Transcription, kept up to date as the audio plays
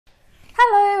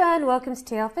and welcome to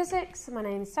TL Physics. My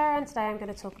name is Sarah and today I'm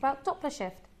going to talk about Doppler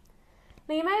shift.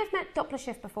 Now you may have met Doppler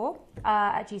shift before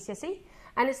at GCSE,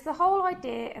 and it's the whole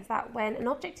idea of that when an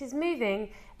object is moving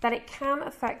that it can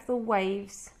affect the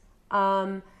waves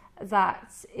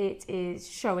that it is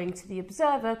showing to the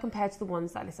observer compared to the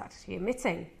ones that it's actually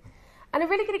emitting. And a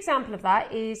really good example of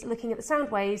that is looking at the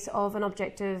sound waves of an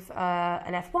object of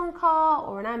an F1 car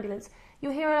or an ambulance.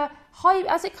 You'll hear a high,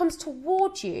 as it comes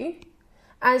towards you,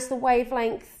 as the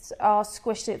wavelengths are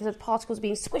squished, the particles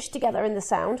being squished together in the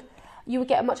sound, you would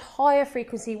get a much higher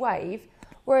frequency wave,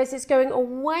 whereas it's going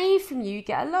away from you, you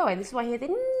get a lower. And this is why you hear the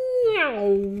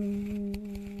meow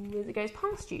as it goes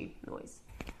past you noise.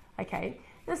 Okay,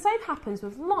 and the same happens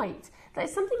with light, that if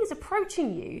something is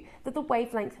approaching you, that the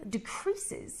wavelength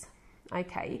decreases,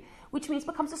 okay, which means it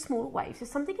becomes a smaller wave, so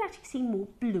something can actually seem more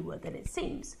bluer than it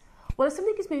seems. Well, if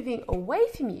something is moving away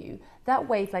from you, that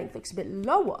wavelength looks a bit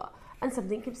lower, and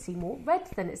something can seem more red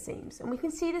than it seems. And we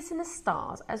can see this in the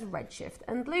stars as redshift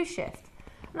and blue shift.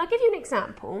 And I'll give you an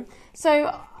example.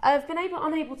 So I've been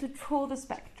unable to draw the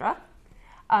spectra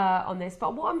on this,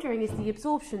 but what I'm doing is the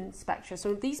absorption spectra.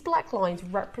 So these black lines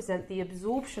represent the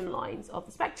absorption lines of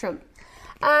the spectrum.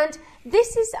 And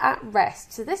this is at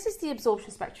rest. So this is the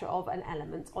absorption spectra of an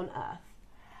element on Earth.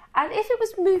 And if it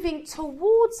was moving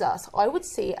towards us, I would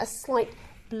see a slight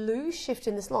blue shift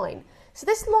in this line. So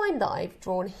this line that I've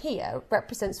drawn here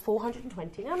represents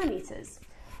 420 nanometers.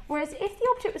 Whereas if the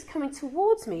object was coming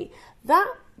towards me,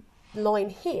 that line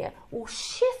here will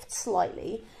shift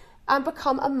slightly and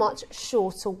become a much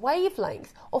shorter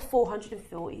wavelength of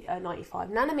 495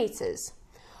 nanometers.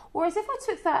 Whereas if I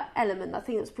took that element, that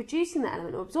thing that's producing that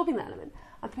element or absorbing that element,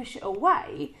 and push it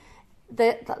away,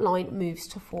 that line moves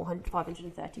to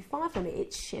 535 nanometers.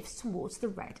 It shifts towards the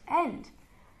red end.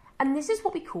 And this is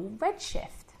what we call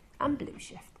redshift and blue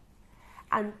shift.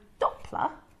 And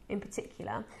Doppler, in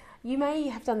particular, you may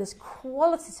have done this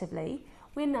qualitatively.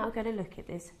 We're now going to look at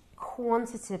this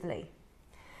quantitatively.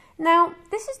 Now,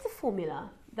 this is the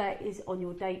formula that is on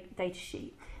your data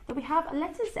sheet. That we have a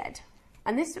letter Z,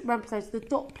 and this represents the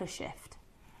Doppler shift.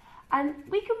 And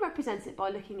we can represent it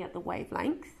by looking at the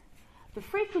wavelength, the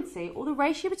frequency, or the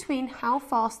ratio between how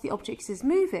fast the object is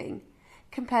moving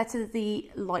compared to the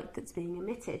light that's being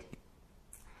emitted.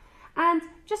 And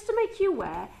just to make you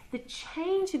aware, the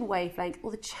change in wavelength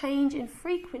or the change in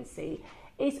frequency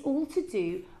is all to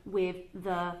do with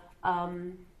the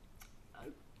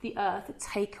Earth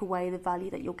take away the value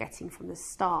that you're getting from the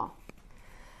star.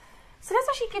 So let's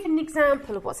actually give an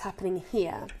example of what's happening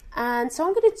here. And so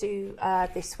I'm going to do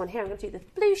this one here. I'm going to do the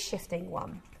blue shifting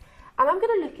one. And I'm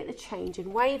going to look at the change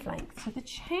in wavelength. So the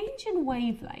change in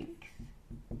wavelength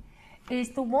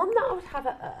is the one that I would have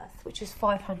at Earth, which is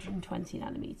 520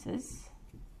 nanometers,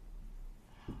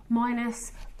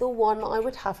 minus the one I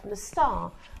would have from the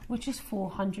star, which is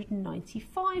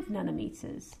 495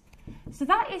 nanometers. So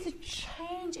that is a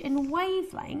change in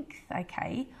wavelength,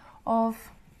 okay,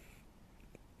 of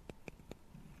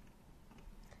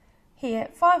here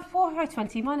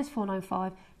 420 minus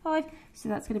 495, so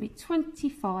that's going to be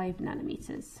 25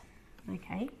 nanometers,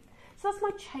 okay. So that's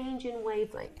my change in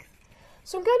wavelength.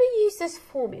 So I'm going to use this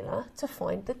formula to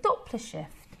find the Doppler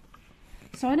shift.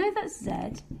 So I know that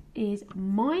Z is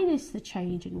minus the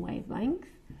change in wavelength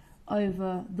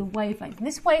over the wavelength. And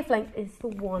this wavelength is the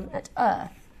one at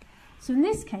Earth. So in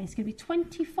this case, it's going to be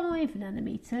 25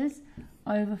 nanometers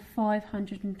over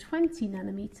 520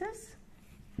 nanometers,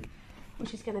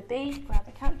 which is going to be, grab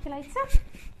a calculator.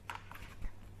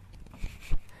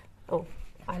 Oh,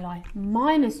 I lie,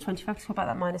 minus 25, let's talk about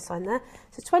that minus sign there.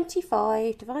 So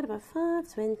 25 divided by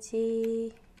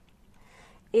 520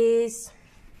 is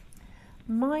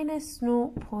minus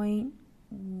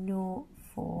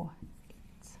 0.048.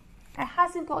 It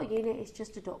hasn't got a unit, it's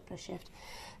just a Doppler shift.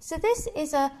 So this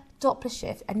is a Doppler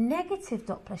shift, a negative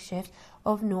Doppler shift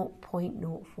of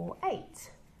 0.048.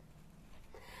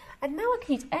 And now I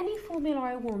can use any formula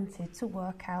I wanted to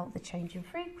work out the change in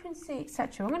frequency,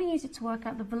 etc. I'm going to use it to work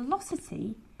out the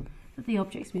velocity that the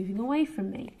object's moving away from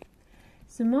me.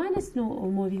 So minus 0, or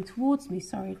moving towards me,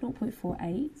 sorry,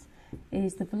 0.48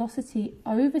 is the velocity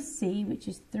over c, which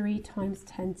is 3 times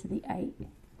 10 to the 8.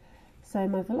 So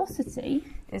my velocity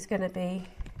is going to be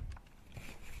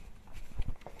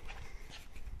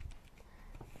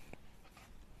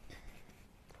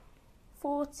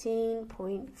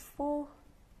 (14.4).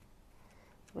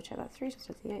 We'll check that 3 times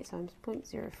 58 times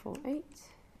 0.048,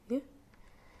 yeah,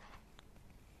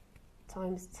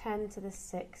 times 10 to the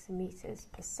 6 meters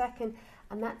per second,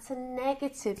 and that's a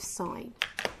negative sign.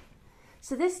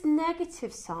 So this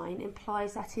negative sign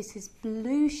implies that it is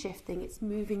blue shifting, it's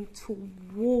moving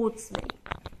towards me.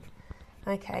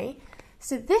 Okay,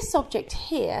 So this object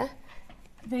here,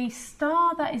 the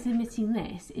star that is emitting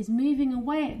this is moving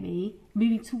away at me,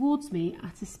 moving towards me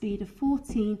at a speed of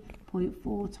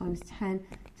 14.4 times 10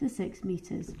 to the 6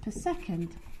 meters per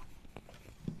second.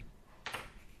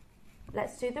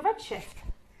 Let's do the redshift.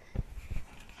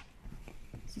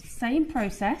 So same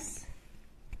process,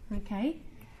 okay?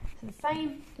 So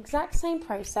the exact same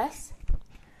process.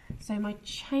 So my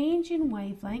change in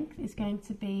wavelength is going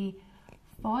to be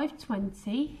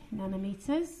 520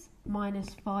 nanometers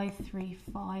minus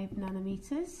 535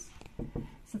 nanometers.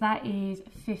 So that is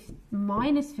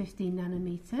minus 15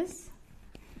 nanometers.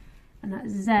 And that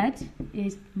Z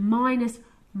is minus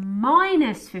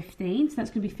 15. So that's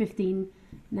going to be 15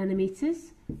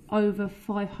 nanometers over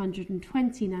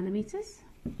 520 nanometers.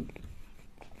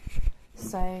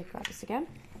 So grab this again.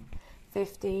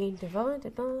 15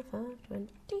 divided by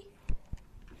 520.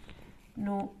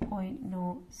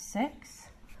 0.06.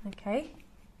 Okay.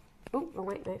 Oh,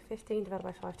 wait, no, 15 divided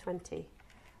by 520. I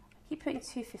keep putting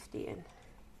 250 in.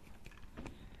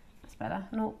 That's better.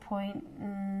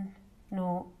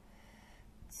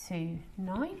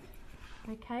 0.029.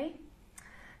 Okay.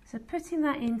 So putting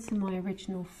that into my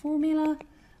original formula,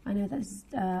 I know that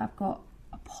I've got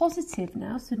a positive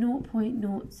now, so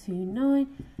 0.029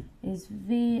 is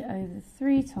V over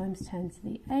 3 times 10 to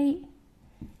the 8.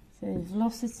 So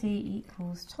velocity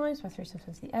equals times by 3 times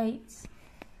 10 to the 8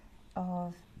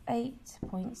 of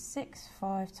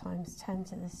 8.65 times 10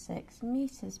 to the 6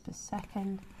 meters per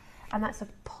second. And that's a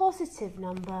positive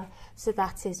number, so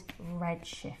that is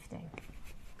redshifting.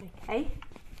 Okay.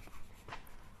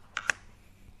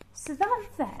 So that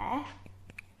there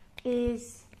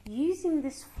is using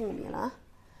this formula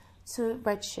to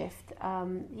redshift,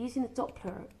 using the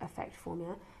Doppler effect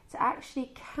formula to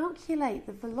actually calculate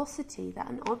the velocity that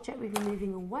an object will be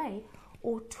moving away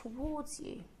or towards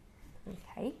you.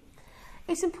 Okay.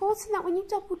 It's important that when you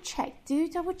double check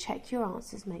your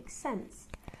answers make sense.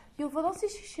 Your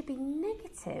velocity should be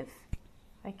negative,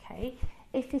 okay,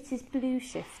 if it is blue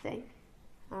shifting,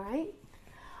 all right?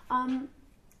 And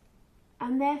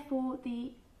therefore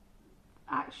the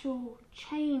actual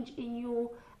change in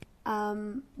your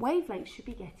wavelength should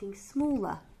be getting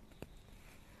smaller.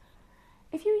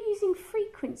 If you're using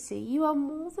frequency, you are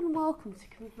more than welcome to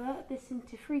convert this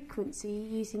into frequency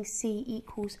using C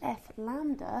equals F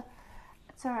lambda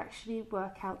to actually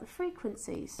work out the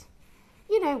frequencies.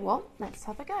 You know what? Let's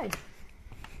have a go.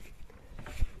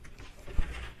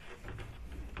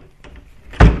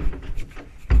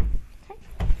 Okay.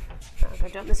 I'll go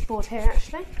down this board here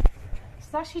actually.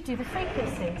 So actually do the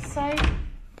frequencies. So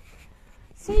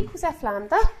C equals F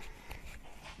lambda.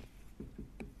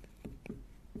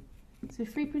 So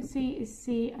frequency is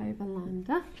C over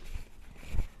lambda.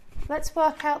 Let's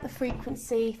work out the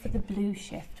frequency for the blue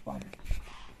shift one.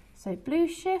 So blue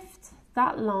shift,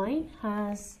 that line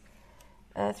has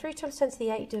 3 times 10 to the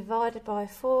 8 divided by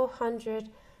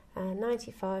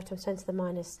 495 times 10 to the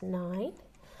minus 9.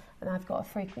 And I've got a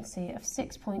frequency of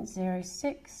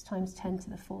 6.06 times 10 to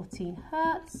the 14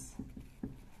 hertz.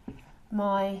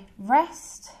 My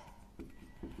rest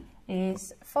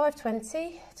is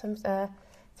 520 times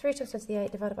 3 times 10 to the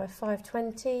 8 divided by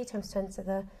 520 times 10 to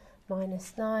the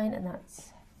minus 9, and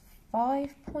that's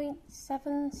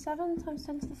 5.77 times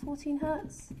 10 to the 14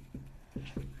 hertz.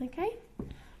 Okay,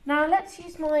 now let's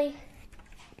use my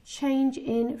change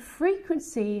in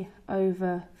frequency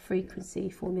over frequency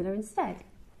formula instead.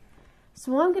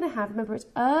 So I'm going to have, remember it's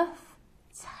Earth,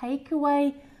 take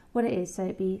away what it is, so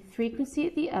it'd be frequency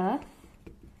at the Earth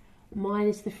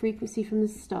minus the frequency from the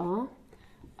star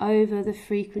over the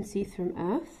frequency from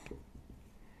Earth.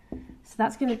 So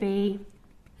that's going to be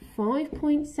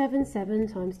 5.77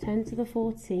 times 10 to the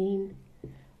 14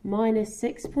 minus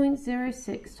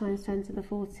 6.06 times 10 to the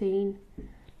 14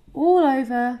 all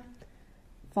over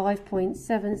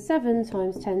 5.77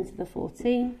 times 10 to the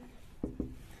 14.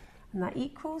 And that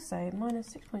equals, so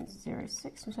minus 6.06 times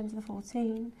 10 to the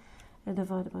 14 and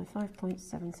divided by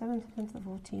 5.77 times 10 to the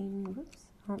 14. Whoops,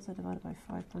 answer divided by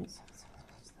 5.77.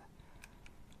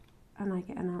 And I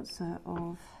get an answer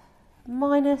of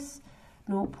minus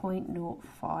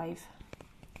 0.05.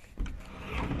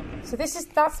 So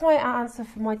that's my answer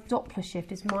for my Doppler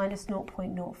shift is minus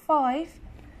 0.05.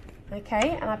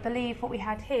 Okay, and I believe what we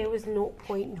had here was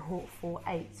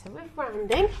 0.048. So with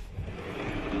rounding,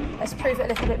 let's prove it a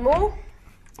little bit more.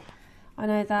 I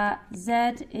know that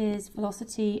Z is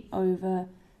velocity over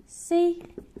C.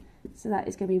 So that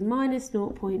is going to be minus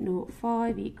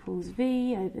 0.05 equals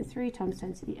V over 3 times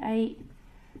 10 to the 8.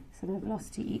 So my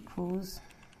velocity equals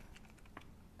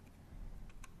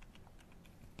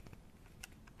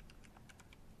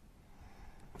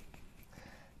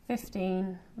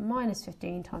 15 minus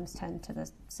 15 times 10 to the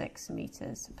 6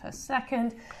 metres per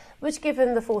second, which,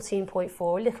 given the 14.4,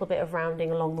 a little bit of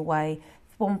rounding along the way,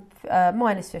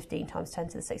 minus 15 times 10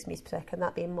 to the 6 metres per second,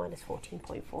 that being minus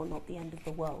 14.4, not the end of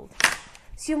the world.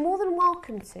 So you're more than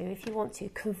welcome to, if you want to,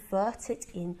 convert it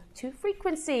into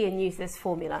frequency and use this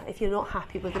formula if you're not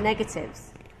happy with the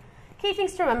negatives. Key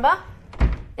things to remember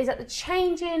is that the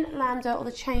change in lambda, or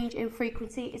the change in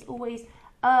frequency, is always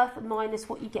Earth minus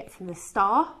what you get from the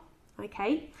star,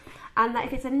 okay? And that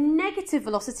if it's a negative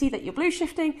velocity, that you're blue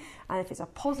shifting, and if it's a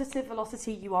positive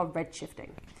velocity, you are red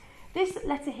shifting. This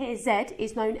letter here, Z,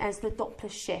 is known as the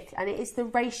Doppler shift, and it is the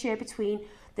ratio between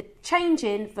the change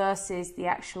in versus the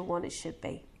actual one it should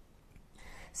be.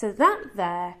 So that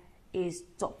there is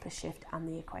Doppler shift and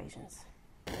the equations.